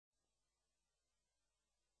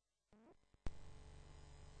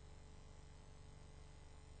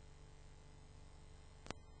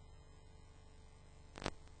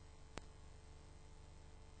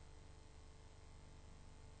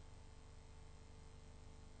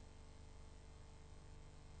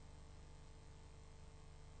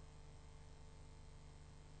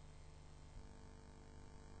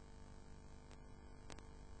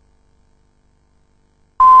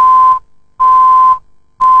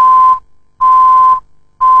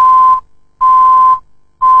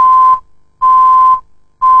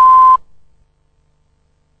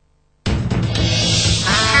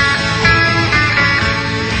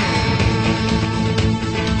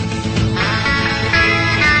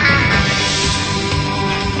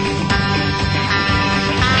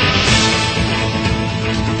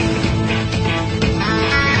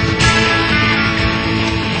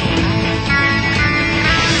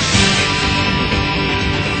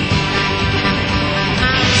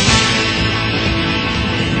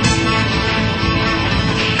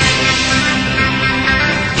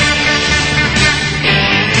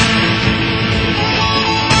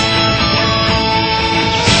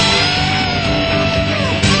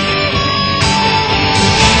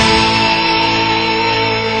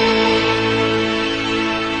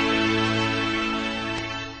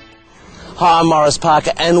Hi, I'm Morris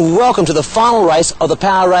Parker, and welcome to the final race of the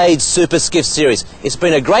Powerade Super Skiff Series. It's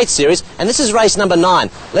been a great series, and this is race number 9.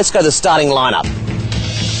 Let's go to the starting lineup.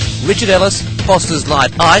 Richard Ellis, Foster's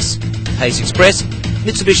Light Ice, Pace Express,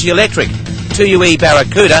 Mitsubishi Electric, 2UE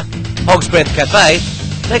Barracuda, Hog's Breath Cafe,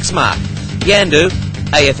 Lexmark, Yandu,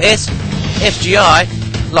 AFS,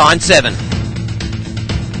 FGI, Line 7.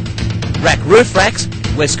 Rack Roof Racks,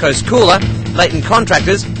 West Coast Cooler, Leighton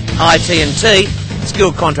Contractors, IT&T,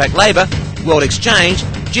 Skilled Contract Labour, World Exchange,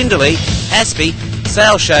 Jindalee, Aspie,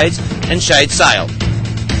 Sail Shades and Shade Sail.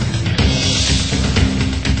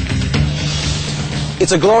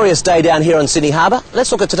 It's a glorious day down here on Sydney Harbour.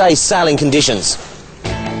 Let's look at today's sailing conditions.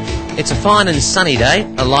 It's a fine and sunny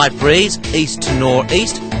day, a light breeze, east to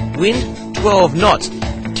northeast, wind 12 knots,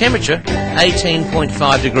 temperature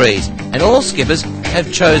 18.5 degrees, and all skippers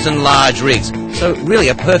have chosen large rigs, so really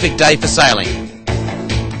a perfect day for sailing.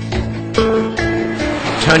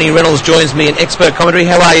 Tony Reynolds joins me in expert commentary.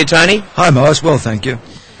 How are you, Tony? Hi, Morris. Well, thank you.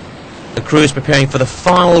 The crew is preparing for the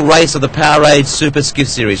final race of the Powerade Super Skiff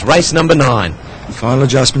Series, race number 9. The final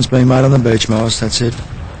adjustments being made on the beach, Morris. That's it.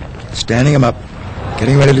 Standing them up,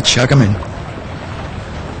 getting ready to chuck them in.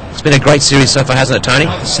 It's been a great series so far, hasn't it, Tony?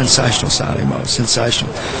 Sensational sailing, Morris.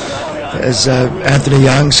 Sensational. As Anthony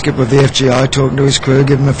Young, skipper of the FGI, talking to his crew,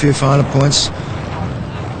 giving them a few final points.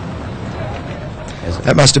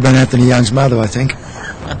 That must have been Anthony Young's mother, I think.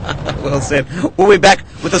 Well said. We'll be back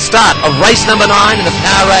with the start of race number 9 in the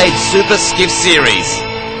Powerade Super Skiff Series.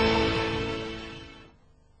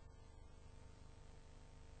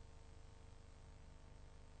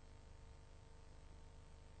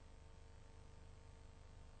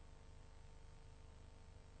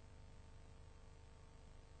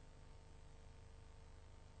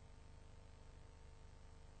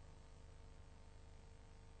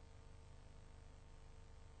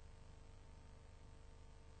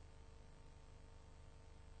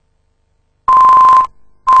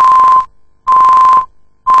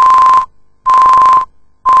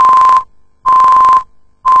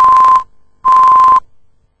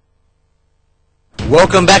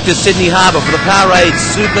 Welcome back to Sydney Harbour for the Powerade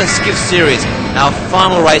Super Skiff Series, our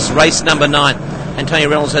final race, race number 9. And Tony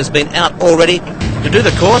Reynolds has been out already to do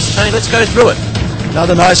the course. Tony, let's go through it.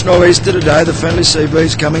 Another nice nor'easter today, the friendly sea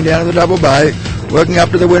breeze coming down to the double bay, working up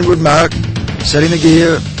to the windward mark, setting the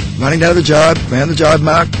gear, running down to the jibe, round the jibe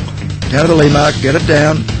mark, down to the lee mark, get it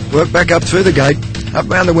down, work back up through the gate, up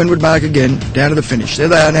round the windward mark again, down to the finish. There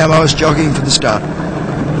they are now, Morris, jockeying for the start.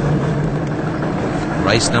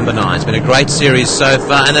 Race number 9. It's been a great series so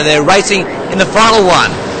far, and then they're racing in the final one.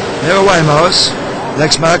 They're away, Morris.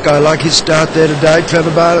 Lexmark, I like his start there today.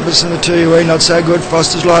 Trevor Barnabas in the 2UE, not so good.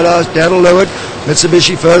 Foster's Light Ice, down to leeward.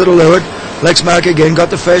 Mitsubishi further to leeward. Lexmark again, got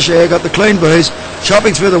the fresh air, got the clean breeze,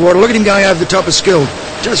 chopping through the water. Look at him going over the top of Skilled,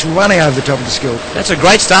 just running over the top of the Skilled. That's a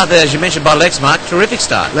great start there, as you mentioned, by Lexmark. Terrific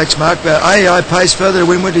start. Lexmark, AEI pace further to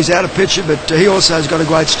windward. He's out of picture, but he also has got a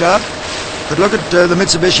great start. But look at the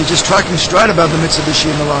Mitsubishi, just trucking straight above the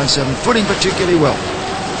Mitsubishi in the line 7, footing particularly well.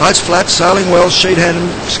 Boats flat, sailing well, sheet hand and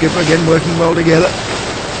skipper again working well together.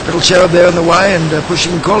 Little cherub there in the way and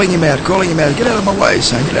pushing, calling him out. Get out of my way,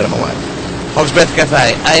 son, get out of my way. Hog's Breath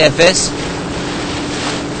Cafe, AFS.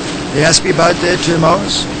 The Aspie boat there too,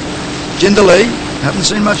 Morris. Jindalee, haven't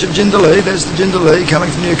seen much of Jindalee. There's the Jindalee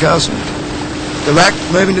coming from Newcastle. The Rack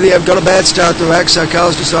moving to the, got a bad start, the Rack, so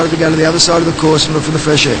Carl's decided to go to the other side of the course and look for the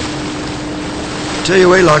fresh air.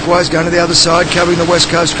 2UE likewise going to the other side, covering the West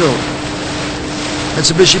Coast cool.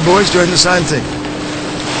 Mitsubishi boys doing the same thing.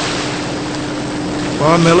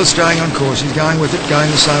 Warren Miller staying on course, he's going with it, going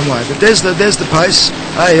the same way. But there's the pace,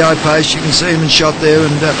 AEI pace, you can see him in shot there,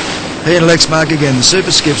 and he and Lexmark again, the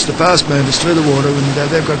super skiffs, the fast movers through the water, and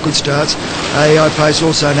they've got good starts. AEI pace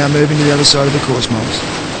also now moving to the other side of the course, Miles.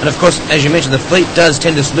 And of course, as you mentioned, the fleet does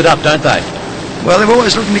tend to split up, don't they? Well, they're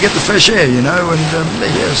always looking to get the fresh air, you know, and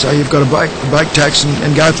yeah, so you've got to break the brake tax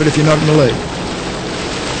and go for it if you're not in the lead.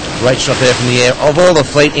 Great shot there from the air of all the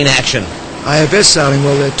fleet in action. AFS sailing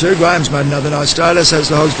well there too. Graham's made another nice start, as has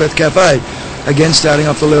the Hog's Breath Cafe, again starting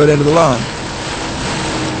off the leeward end of the line.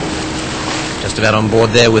 Just about on board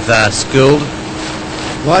there with Skilled.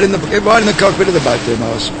 Right in the cockpit of the boat there,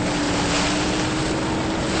 Morris.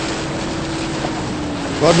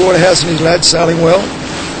 Rod Waterhouse and his lads sailing well.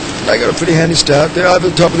 They got a pretty handy start. They're over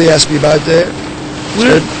the top of the Aspie boat there.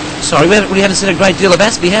 Sorry, we haven't seen a great deal of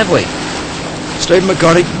Aspie, have we? Stephen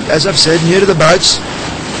McConaughey, as I've said, new to the boats.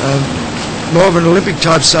 More of an Olympic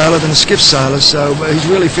type sailor than a skiff sailor, so he's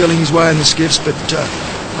really feeling his way in the skiffs, but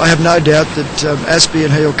I have no doubt that Aspie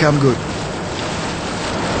and he'll come good.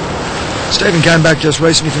 Stephen came back just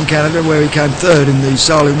recently from Canada, where he came third in the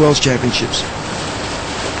Sailing World Championships.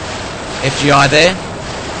 FGI there.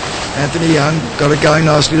 Anthony Young got it going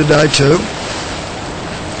nicely today too.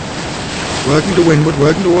 Working to windward,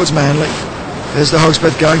 working towards Manly. There's the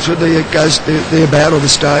Hogspeth going through the about or the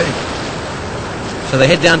stay. So they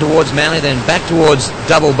head down towards Manly, then back towards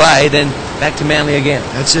Double Bay, then back to Manly again.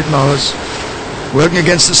 That's it, Morris. Working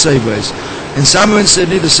against the sea breeze. In summer in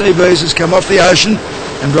Sydney, the sea breezes come off the ocean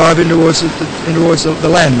and drive in towards the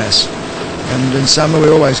landmass. And in summer we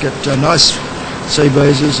always get nice sea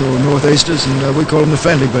breezes or northeasters, and we call them the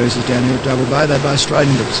friendly breezes down here at Double Bay. They blow straight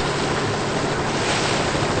into us.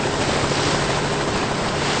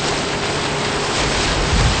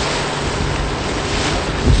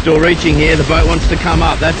 Still reaching here, the boat wants to come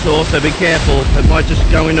up, that's all, so be careful, it might just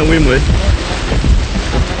go into windward.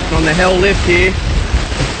 On the hell lift here,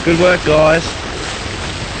 good work guys.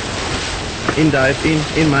 In Dave,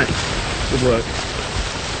 in mate, good work.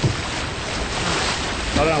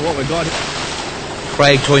 I don't know what we got.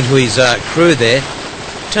 Craig talking to his crew there.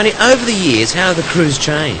 Tony, over the years, how have the crews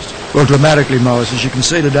changed? Well, dramatically, Morris. As you can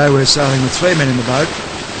see today, we're sailing with 3 men in the boat.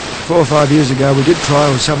 4 or 5 years ago we did try,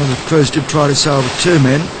 or some of the crews did try to sail with 2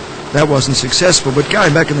 men. That wasn't successful, but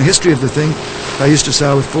going back in the history of the thing, they used to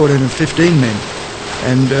sail with 14 and 15 men.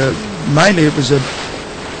 And mainly it was a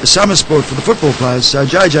summer sport for the football players. So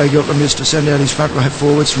JJ Giltlam used to send out his front row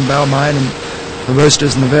forwards from Balmain and the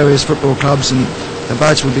Roosters and the various football clubs, and the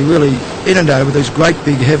boats would be really inundated with these great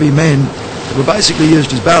big heavy men that were basically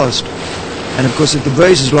used as ballast. And of course if the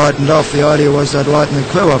breezes lightened off, the idea was they'd lighten the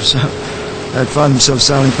crew off. So they'd find themselves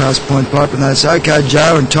sailing past Point Pipe and they'd say, OK,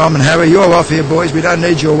 Joe and Tom and Harry, you're off here, boys. We don't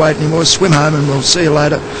need your weight anymore. Swim home and we'll see you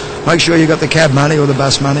later. Make sure you got the cab money or the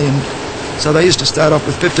bus money. And so they used to start off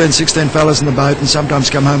with 15, 16 fellas in the boat and sometimes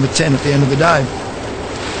come home with 10 at the end of the day.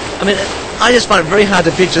 I mean, I just find it very hard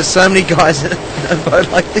to picture so many guys in a boat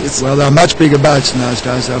like this. Well, they were much bigger boats in those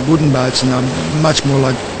days. They were wooden boats and they were much more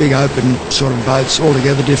like big open sort of boats,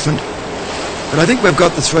 altogether different. But I think we've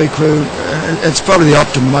got the 3 crew, it's probably the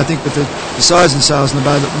optimum. I think with the size and sails in the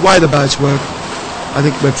boat, the way the boats work, I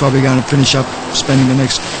think we're probably going to finish up spending the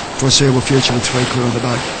next foreseeable future with 3 crew on the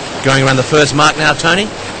boat. Going around the first mark now, Tony?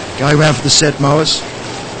 Going around for the set, Morris.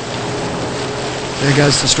 There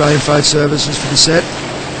goes the Australian Freight Services for the set.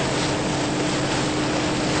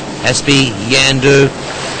 Aspie, Yandu,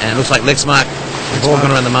 and it looks like Lexmark. We've all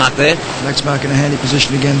gone around the mark there. Lexmark in a handy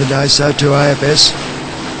position again today, so too AFS.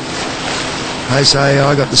 Pace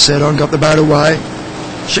AI got the set on, got the boat away.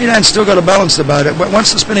 Sheehan's still got to balance the boat.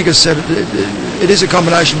 Once the spinnaker's set, it is a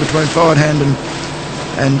combination between forward hand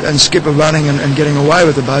and skipper running and getting away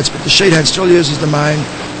with the boats, but the sheethand still uses the main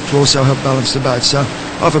to also help balance the boat. So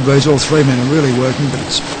off a breeze, all 3 men are really working, but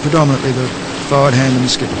it's predominantly the forward hand and the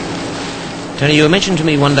skipper. Tony, you mentioned to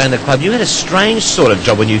me one day in the club you had a strange sort of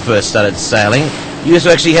job when you first started sailing. You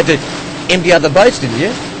actually had to empty out the boats, didn't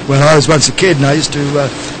you? Well, I was once a kid and I used to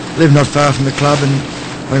live not far from the club, and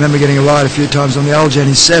I remember getting a ride a few times on the old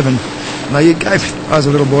Jenny 7. And I was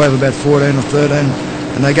a little boy of about 14 or 13,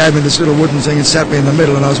 and they gave me this little wooden thing and sat me in the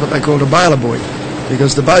middle, and I was what they called a bailer boy,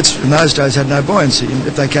 because the boats in those days had no buoyancy, and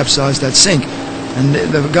if they capsized, they'd sink. And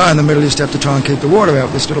the guy in the middle used to have to try and keep the water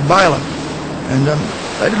out with this little bailer. And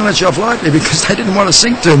they didn't let you off lightly because they didn't want to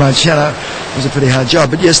sink too much, you know. It was a pretty hard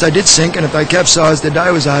job. But yes, they did sink, and if they capsized, their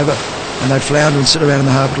day was over, and they'd flounder and sit around in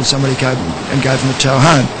the harbour till somebody came and gave them a tow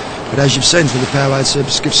home. But as you've seen through the Powerade Super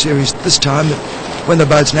Skiff series this time, that when the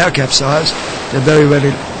boats now capsize, they're very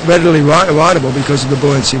readily rideable because of the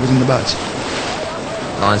buoyancy within the boats.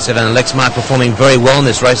 Line 7 and Lexmark performing very well in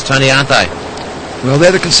this race, Tony, aren't they? Well,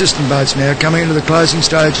 they're the consistent boats now, coming into the closing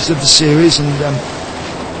stages of the series, and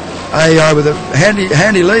AEI with a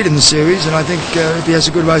handy lead in the series, and I think if he has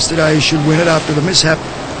a good race today, he should win it after the mishap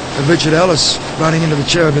of Richard Ellis running into the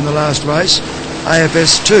Cherub in the last race.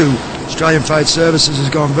 AFS 2, Australian Freight Services, has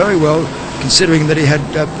gone very well, considering that he had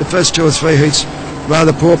the first 2 or 3 heats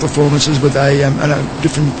rather poor performances with a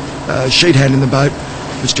different sheet hand in the boat,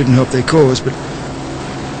 which didn't help their cause. But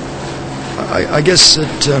I guess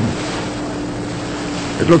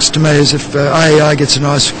it looks to me as if AEI gets a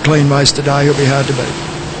nice clean race today, he'll be hard to beat.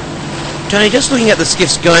 Tony, just looking at the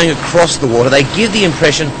skiffs going across the water, they give the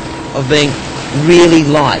impression of being really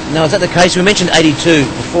light. Now, is that the case? We mentioned 82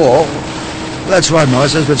 before. Well, that's right,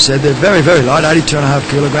 Miles. As we've said, they're very, very light, 82.5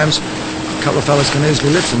 kilograms. A couple of fellas can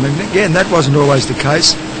easily lift them. And again, that wasn't always the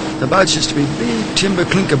case. The boats used to be big timber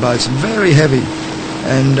clinker boats, very heavy,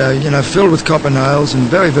 and filled with copper nails and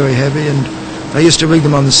very, very heavy. And they used to rig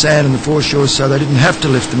them on the sand and the foreshores so they didn't have to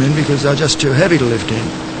lift them in because they're just too heavy to lift in.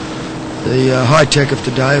 The high tech of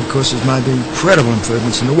today, of course, has made incredible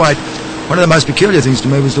improvements in the weight. One of the most peculiar things to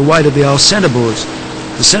me was the weight of the old centreboards.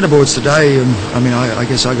 The centreboards today, I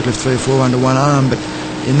guess I could lift 3 or 4 under one arm, but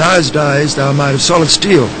In those days, they were made of solid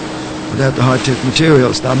steel, without the high-tech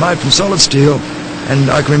materials. They were made from solid steel, and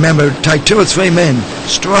I can remember it would take 2 or 3 men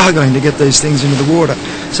struggling to get these things into the water.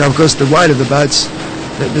 So, of course, the weight of the boats,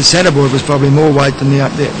 the centreboard was probably more weight than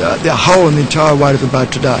the whole and the entire weight of the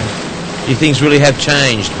boat today. You things really have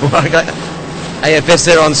changed. AFS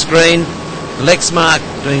there on screen. Lexmark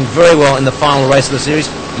doing very well in the final race of the series.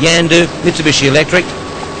 Yandu, Mitsubishi Electric.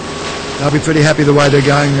 They'll be pretty happy the way they're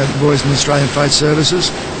going, the boys in the Australian Freight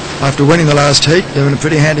Services. After winning the last heat, they're in a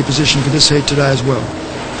pretty handy position for this heat today as well.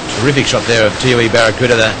 Terrific shot there of TUE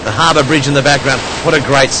Barracuda, the harbour bridge in the background. What a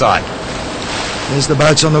great sight. There's the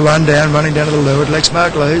boats on the rundown, running down to the leeward.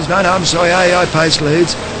 Lexmark leads. No, I'm sorry, AI Pace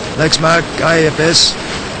leads. Lexmark, AFS,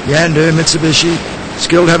 Yandu, Mitsubishi.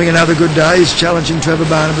 Skilled having another good day. He's challenging Trevor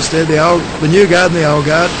Barnabas there, the new guard and the old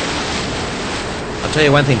guard. I'll tell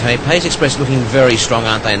you one thing, Tony. Pace Express looking very strong,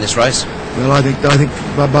 aren't they, in this race? Well, I think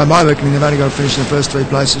by my reckoning, they've only got to finish in the first 3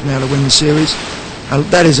 places now to win the series.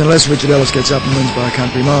 That is, unless Richard Ellis gets up and wins by a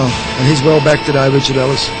country mile. And he's well back today, Richard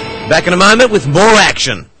Ellis. Back in a moment with more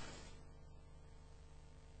action.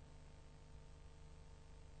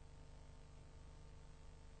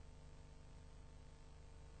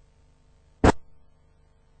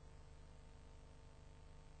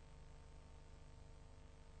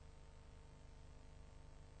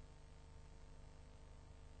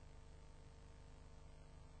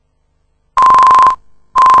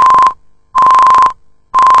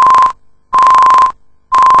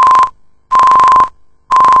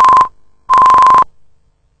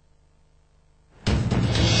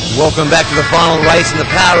 Welcome back to the final race in the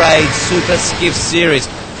Powerade Super Skiff Series.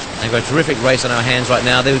 They've got a terrific race on our hands right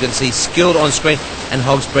now. There we can see Skilled on screen and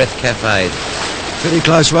Hog's Breath Cafe. Pretty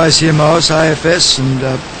close race here, Morris. AFS and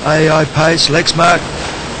AI Pace, Lexmark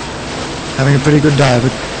having a pretty good day,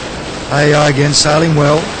 but AI again sailing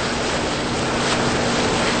well.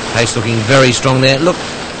 Pace looking very strong there. Look,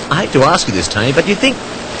 I hate to ask you this, Tony, but do you think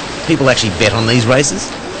people actually bet on these races?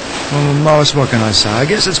 Well, Morris, what can I say? I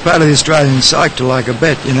guess it's part of the Australian psyche to like a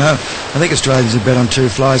bet, you know. I think Australians would bet on 2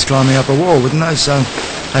 flies climbing up a wall, wouldn't they? So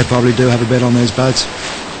they probably do have a bet on these boats.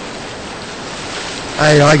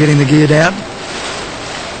 AI getting the gear down.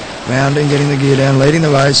 Rounding, getting the gear down, leading the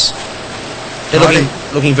race. They're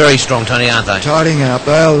looking very strong, Tony, aren't they? Tidying up.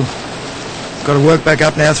 They'll got to work back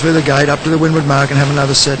up now through the gate, up to the windward mark and have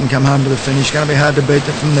another set and come home to the finish. Going to be hard to beat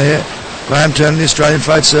them from there. Graham Turner, the Australian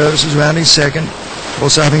Freight Services, rounding second.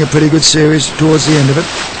 Also having a pretty good series towards the end of it.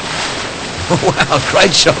 Wow,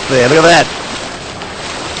 great shot there. Look at that.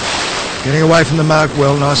 Getting away from the mark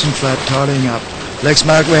well, nice and flat, tidying up.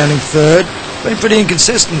 Lexmark rounding third. Been pretty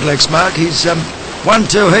inconsistent, Lexmark. He's won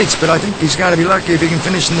 2 heats, but I think he's going to be lucky if he can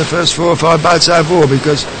finish in the first 4 or 5 boats overall,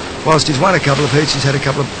 because whilst he's won a couple of heats, he's had a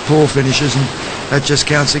couple of poor finishes, and that just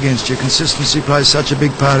counts against you. Consistency plays such a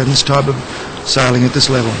big part in this type of sailing at this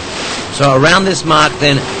level. So around this mark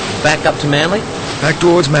then, back up to Manly? Back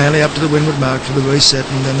towards Manly, up to the windward mark for the reset,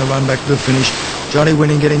 and then the run back to the finish. Johnny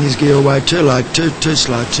Winning getting his gear away too late, too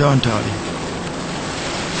slow, too untidy.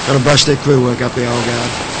 Got to brush their crew work up the old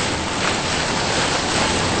guard.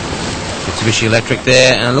 Mitsubishi Electric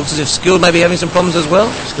there, and it looks as if Skilled may be having some problems as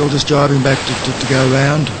well. Still just driving back to go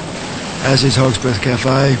round, as is Hog's Breath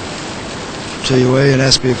Cafe, TUE, and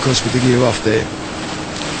Aspie, of course, with the gear off there.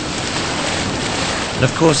 And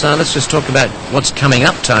of course, let's just talk about what's coming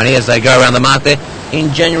up, Tony, as they go around the mark there.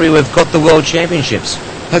 In January, we've got the World Championships.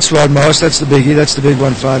 That's right, Morris. That's the biggie. That's the big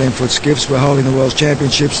one for 18ft Skiffs. We're holding the World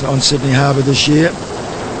Championships on Sydney Harbour this year.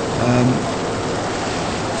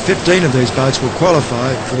 15 of these boats will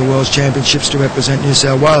qualify for the World Championships to represent New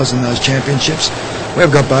South Wales in those championships.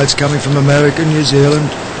 We've got boats coming from America, New Zealand,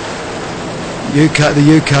 the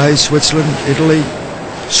UK, Switzerland, Italy,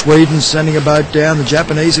 Sweden sending a boat down. The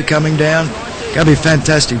Japanese are coming down. Going to be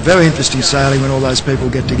fantastic. Very interesting sailing when all those people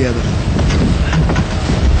get together.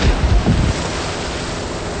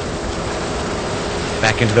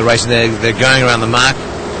 Back into the race, they're going around the mark.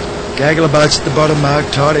 Gaggle of boats at the bottom mark,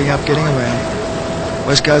 tidying up, getting around.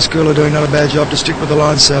 West Coast School are doing not a bad job to stick with the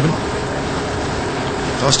line 7.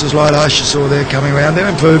 Foster's Light Ice, you saw there coming around. They're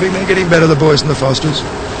improving. They're getting better, the boys and the Fosters.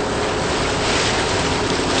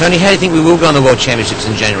 Tony, how do you think we will go on the World Championships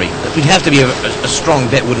in January? We'd have to be a strong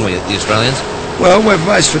bet, wouldn't we, the Australians? Well, we've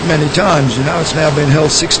raced for it many times, you know. It's now been held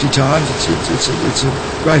 60 times. It's a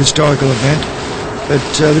great historical event. But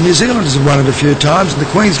the New Zealanders have won it a few times, and the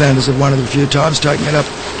Queenslanders have won it a few times, taking it up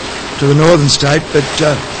to the northern state. But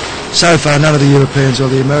so far, none of the Europeans or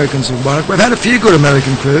the Americans have won it. We've had a few good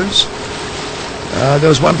American crews. There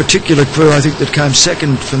was one particular crew, I think, that came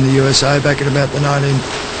second from the USA back in about the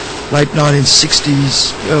late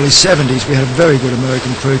 1960s, early 70s. We had a very good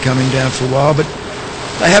American crew coming down for a while, but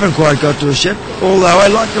They haven't quite got to us yet, although I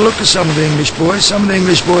like the look of some of the English boys. Some of the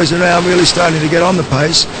English boys are now really starting to get on the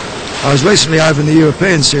pace. I was recently over in the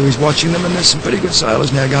European Series watching them, and there's some pretty good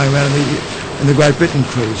sailors now going around in the Great Britain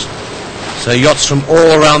cruise. So yachts from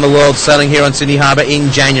all around the world sailing here on Sydney Harbour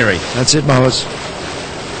in January. That's it, Mowers.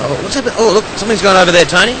 Oh, what's happened? Oh, look, something's gone over there,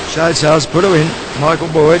 Tony. Shade sails, put her in. Michael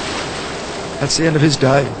Boyd. That's the end of his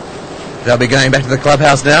day. They'll be going back to the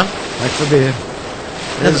clubhouse now. Back for beer.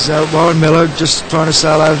 There's Warren Miller just trying to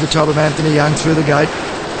sail over the top of Anthony Young through the gate.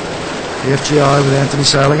 The FGI with Anthony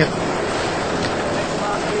sailing it.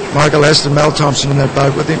 Michael Eston, Mel Thompson in that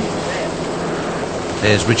boat with him.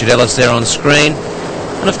 There's Richard Ellis there on screen.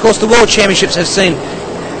 And of course the World Championships have seen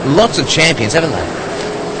lots of champions, haven't they?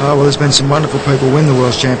 Oh, well, there's been some wonderful people win the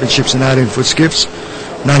World Championships in 18-foot skiffs.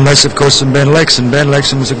 None less, of course, than Ben Lexon. Ben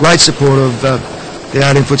Lexon was a great supporter of the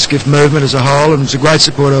 18-foot skiff movement as a whole, and was a great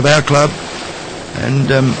supporter of our club.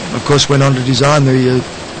 And, of course, went on to design the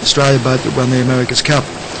Australia boat that won the America's Cup.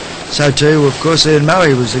 So, too, of course, Ian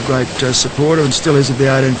Murray was a great supporter and still is of the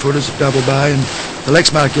 18-footers at Double Bay. And the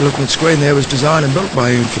Lexmark you're looking at screen there was designed and built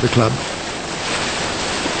by Ian for the club.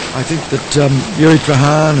 I think that Yuri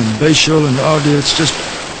Trahan and Bichel and, oh dear, it's just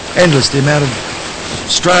endless the amount of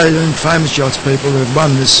Australian famous yachts people that have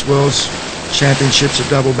won this World's Championships at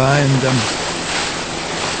Double Bay. And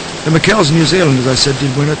the McKells in New Zealand, as I said,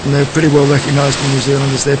 did win it, and they're pretty well recognised in New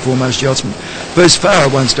Zealand as their foremost yachtsmen. Bruce Farr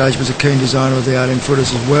at one stage was a keen designer of the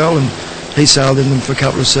 18-footers as well, and he sailed in them for a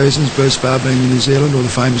couple of seasons, Bruce Farr being in New Zealand, or the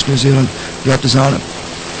famous New Zealand yacht designer.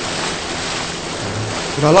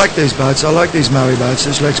 But I like these boats, I like these Murray boats.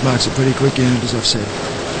 This Lexmark's a pretty quick unit, as I've said.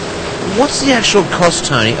 What's the actual cost,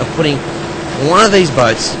 Tony, of putting one of these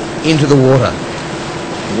boats into the water?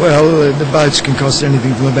 Well, the boats can cost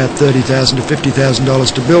anything from about $30,000 to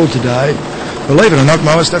 $50,000 to build today. Believe it or not,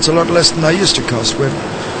 Morris, that's a lot less than they used to cost. We've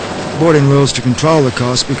brought in rules to control the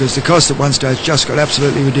cost, because the cost at one stage just got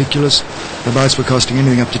absolutely ridiculous. The boats were costing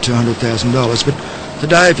anything up to $200,000. But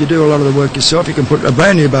today, if you do a lot of the work yourself, you can put a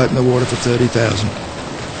brand new boat in the water for $30,000.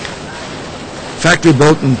 Factory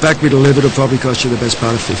built and factory delivered will probably cost you the best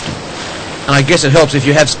part of $50,000. And I guess it helps if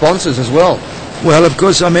you have sponsors as well. Well, of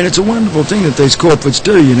course, I mean, it's a wonderful thing that these corporates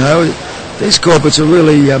do, you know. These corporates are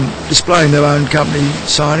really displaying their own company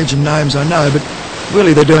signage and names, I know, but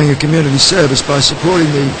really they're doing a community service by supporting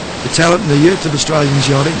the talent and the youth of Australians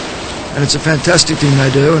yachting, and it's a fantastic thing they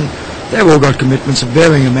do, and they've all got commitments of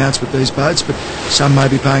varying amounts with these boats, but some may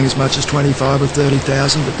be paying as much as $25,000 or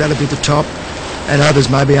 $30,000, but that'll be the top, and others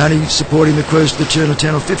may be only supporting the cruise to the tune of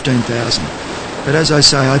 $10,000 or $15,000. But as I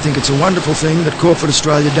say, I think it's a wonderful thing that Corporate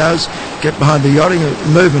Australia does, get behind the yachting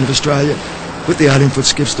movement of Australia with the 18-foot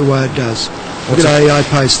skiffs the way it does. Look at AEI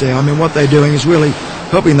Pace there. I mean, what they're doing is really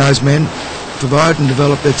helping those men provide and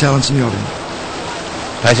develop their talents in yachting.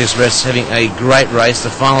 Pace Express having a great race, the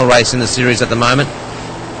final race in the series at the moment.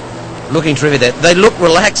 Looking terrific there. They look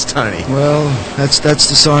relaxed, Tony. Well, that's the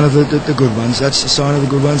sign of the good ones. That's the sign of the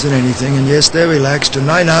good ones in anything. And yes, they're relaxed, and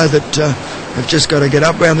they know that they've just got to get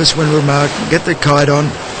up round this windward mark, get the kite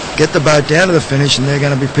on, get the boat down to the finish, and they're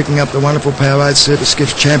going to be picking up the wonderful Powerade Super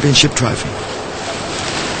Skiff Championship trophy.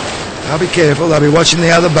 They'll be careful. They'll be watching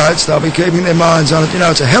the other boats. They'll be keeping their minds on it. You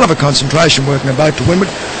know, it's a hell of a concentration working a boat to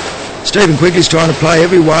windward. Stephen Quigley's trying to play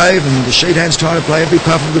every wave, and the sheet hand's trying to play every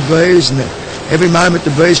puff of the breeze, and every moment the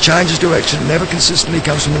breeze changes direction. It never consistently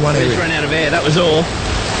comes from the one area. Just ran out of air, that was all.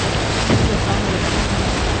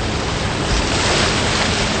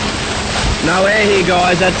 No air here,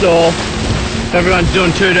 guys, that's all. Everyone's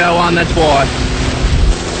doing 2 to 1, that's why.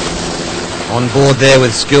 On board there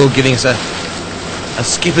with Skill, giving us a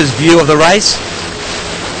skipper's view of the race.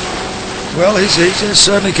 Well, he's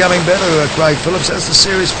certainly coming better, Craig Phillips. As the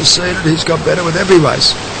series proceeded, he's got better with every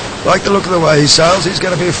race. Like the look of the way he sails, he's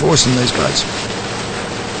going to be a force in these boats.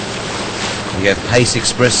 You have Pace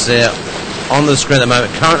Express there on the screen at the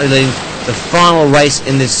moment, currently leading the final race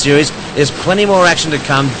in this series. There's plenty more action to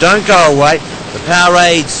come. Don't go away. The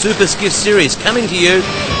Powerade Super Skiff Series coming to you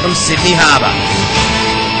from Sydney Harbour.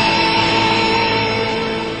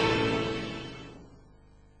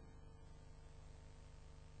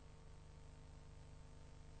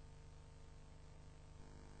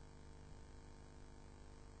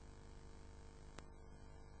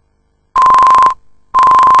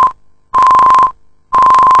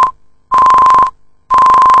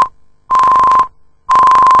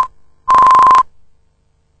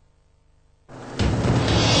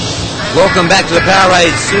 Welcome back to the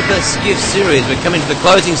Powerade Super Skiff Series. We're coming to the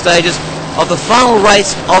closing stages of the final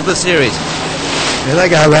race of the series. Here they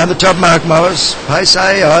go, round the top mark, Morris. Pace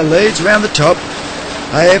AEI leads round the top.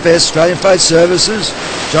 AFS, Australian Freight Services.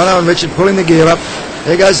 Jono and Richard pulling the gear up.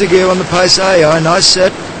 There goes the gear on the pace AI. Nice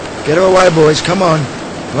set. Get her away, boys. Come on.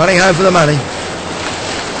 Running home for the money.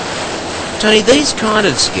 Tony, these kind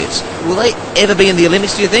of skiffs, will they ever be in the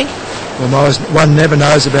Olympics, do you think? Well, one never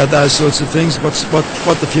knows about those sorts of things, what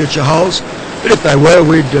the future holds. But if they were,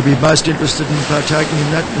 we'd be most interested in partaking in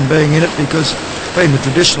that and being in it, because being the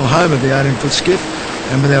traditional home of the 18ft Skiff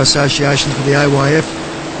and with our associations with the AYF,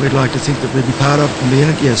 we'd like to think that we'd be part of and be in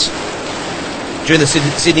it, yes. During the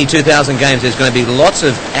Sydney 2000 Games, there's going to be lots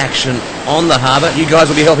of action on the harbour. You guys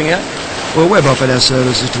will be helping out? Well, we've offered our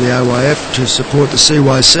services to the AYF to support the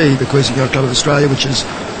CYC, the Queensland Yacht Club of Australia, which is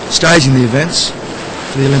staging the events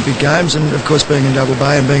for the Olympic Games, and of course being in Double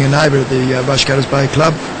Bay and being a neighbour of the Rushcutters Bay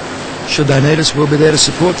Club, should they need us, we'll be there to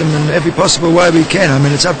support them in every possible way we can. I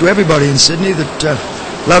mean, it's up to everybody in Sydney that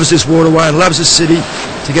loves this waterway and loves this city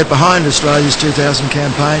to get behind Australia's 2000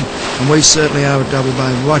 campaign, and we certainly are at Double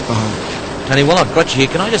Bay right behind it. Tony, while I've got you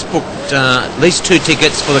here, can I just book at least 2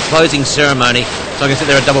 tickets for the closing ceremony so I can sit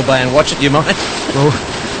there at Double Bay and watch it? Do you mind? Well,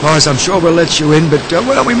 Morris, I'm sure we'll let you in, but,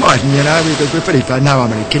 well, we mightn't, you know, because we're pretty fun. No,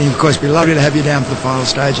 I'm only kidding. Of course, it'd be lovely to have you down for the final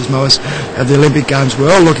stages, Morris, of the Olympic Games.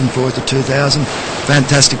 We're all looking forward to 2000.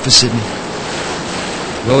 Fantastic for Sydney.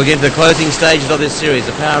 Well, we get to the closing stages of this series,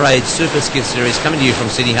 the Powerade Super Skiff Series, coming to you from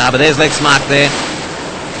Sydney Harbour. There's Lexmark there.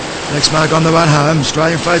 Lexmark on the run home.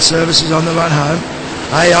 Australian Freight Services on the run home.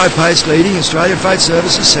 AI Pace leading, Australian Freight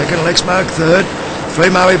Services second, Lexmark third, 3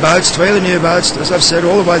 Maui boats, 3 of the new boats, as I've said,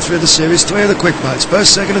 all the way through the series, 3 of the quick boats.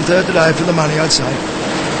 First, second and third today for the money, I'd say.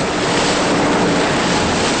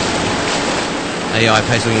 AI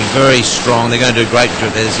Pace looking very strong. They're going to do a great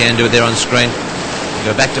job. There's Yandu there on screen.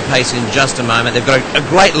 We'll go back to Pace in just a moment. They've got a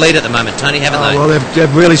great lead at the moment, Tony, haven't they? Well,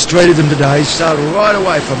 they've really streeted them today. Started right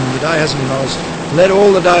away from them today, hasn't he, Miles? Led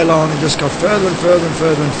all the day long and just got further and further and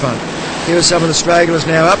further in front. Here are some of the stragglers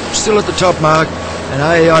now up, still at the top mark, and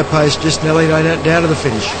AI Pace just nearly down to the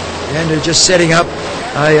finish. And just setting up,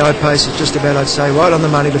 AI Pace is just about, I'd say, right on the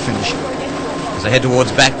money to finish. As they head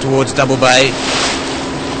back towards Double Bay.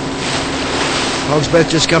 Hogsbeth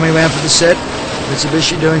just coming around for the set.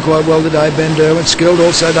 Mitsubishi doing quite well today. Ben Derwent, skilled,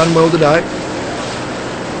 also done well today.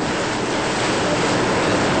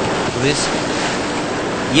 Look at this.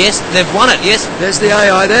 Yes, they've won it, yes. There's the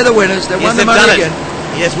AI, they're the winners. They've won the money again.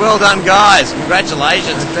 Yes, well done, guys.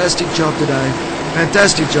 Congratulations. Fantastic job today.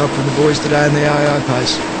 Fantastic job from the boys today in the AI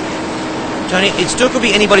Pace. Tony, it still could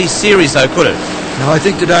be anybody's series, though, could it? No, I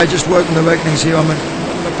think today, just working the reckonings here on the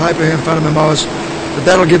paper here in front of me, Morris, but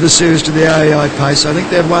that'll give the series to the AI Pace. I think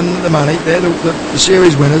they've won the money. They're the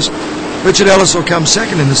series winners. Richard Ellis will come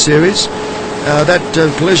second in the series. That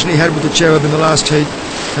collision he had with the Cherub in the last heat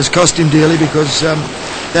has cost him dearly, because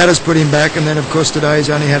that has put him back, and then of course today he's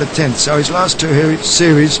only had a 10th. So his last two heats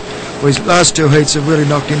have really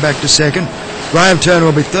knocked him back to second. Graham Turner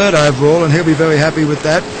will be third overall, and he'll be very happy with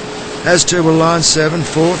that. As too will Line 7,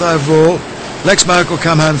 fourth overall. Lexmark will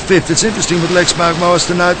come home fifth. It's interesting with Lexmark, Morris,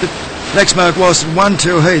 to note that Lexmark, whilst it won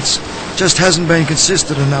 2 heats, just hasn't been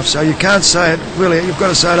consistent enough. So you can't say it, really, you've got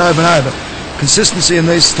to say it over and over. Consistency in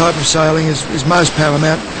this type of sailing is most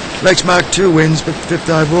paramount. Lexmark 2 wins, but 5th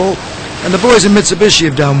overall. And the boys in Mitsubishi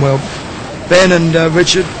have done well. Ben and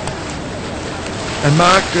Richard and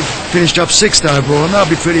Mark have finished up 6th overall, and they'll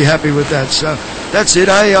be pretty happy with that. So that's it.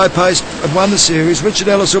 AI Pace have won the series. Richard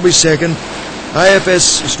Ellis will be second.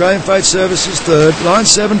 AFS, Australian Freight Services, 3rd. Line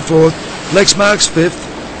 7, 4th. Lexmark's 5th.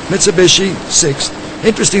 Mitsubishi, 6th.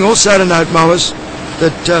 Interesting also to note, Morris,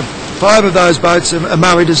 that 5 of those boats are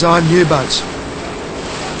Murray designed new boats.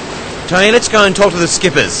 Tony, let's go and talk to the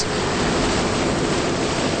skippers.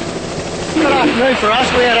 Good afternoon for us.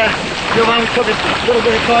 We had a good one. We took a little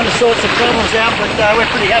bit of time to sort some problems out, but we're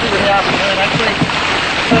pretty happy with the afternoon, actually.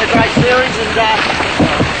 Had a great series, and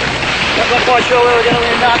I'm not quite sure where we're going to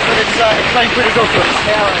end up, but it's been pretty good for us.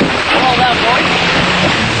 Well done, boys.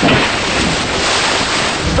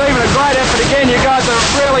 Stephen, a great effort again. You guys are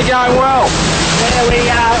really going well.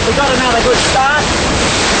 Yeah, we got another good start.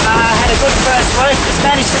 Had a good first week. Just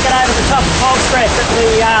managed to get over the top of Hogsbeth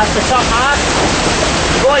at the top mark.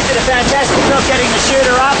 The boys did a fantastic job getting the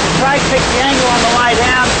shooter up. Craig picked the angle on the way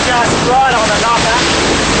down, just right on the knocker,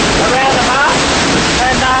 around the mark,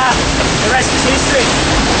 and the rest is history.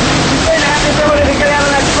 We've been happy ability to get out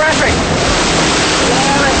of that traffic.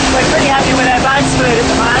 We're pretty happy with our boat speed at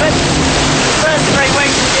the moment. The first 3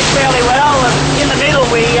 weeks we did fairly well, and in the middle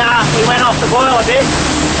we went off the boil a bit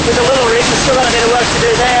with the little rig. We've still got a bit of work to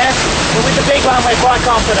do there, but with the big one we're quite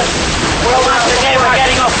confident. Well, once again we're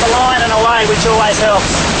getting off the line and away, which always helps.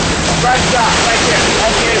 Great stuff. Thank you.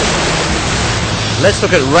 Thank you. Let's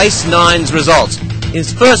look at Race 9's results. In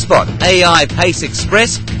first spot, AI Pace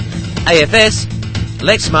Express, AFS,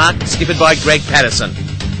 Lexmark, skippered by Greg Patterson.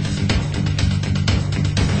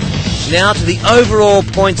 Now to the overall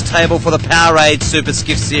points table for the Powerade Super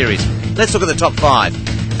Skiff Series. Let's look at the top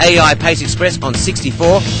 5. AI Pace Express on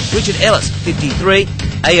 64, Richard Ellis 53,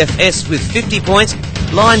 AFS with 50 points,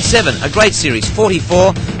 Line 7, a great series,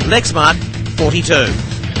 44, Lexmark 42.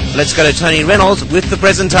 Let's go to Tony Reynolds with the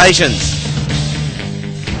presentations.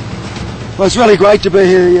 Well, it's really great to be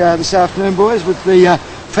here this afternoon, boys, with the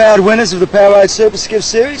proud winners of the Powerade Super Skiff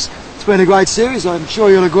Series. It's been a great series, I'm sure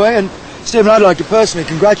you'll agree. And Stephen, I'd like to personally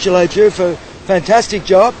congratulate you for a fantastic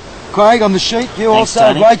job. Craig, on the sheet, you Thanks, also,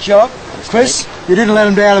 Tony. a great job. Chris, you didn't let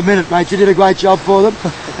them down a minute, mate. You did a great job for them.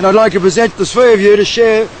 And I'd like to present the three of you to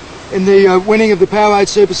share in the winning of the Powerade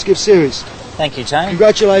Super Skiff Series. Thank you, Tony.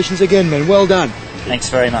 Congratulations again, man. Well done. Thanks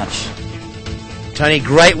very much. Tony,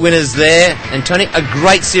 great winners there, and Tony, a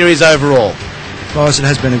great series overall. Morris, it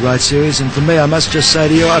has been a great series, and for me, I must just say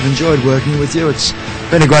to you, I've enjoyed working with you. It's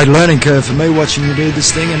been a great learning curve for me watching you do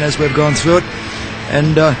this thing, and as we've gone through it.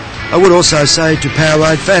 And I would also say to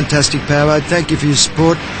Powerade, fantastic Powerade, thank you for your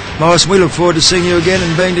support. Morris, we look forward to seeing you again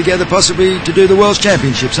and being together possibly to do the World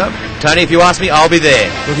Championships, huh? Tony, if you ask me, I'll be there.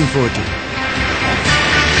 Looking forward to it.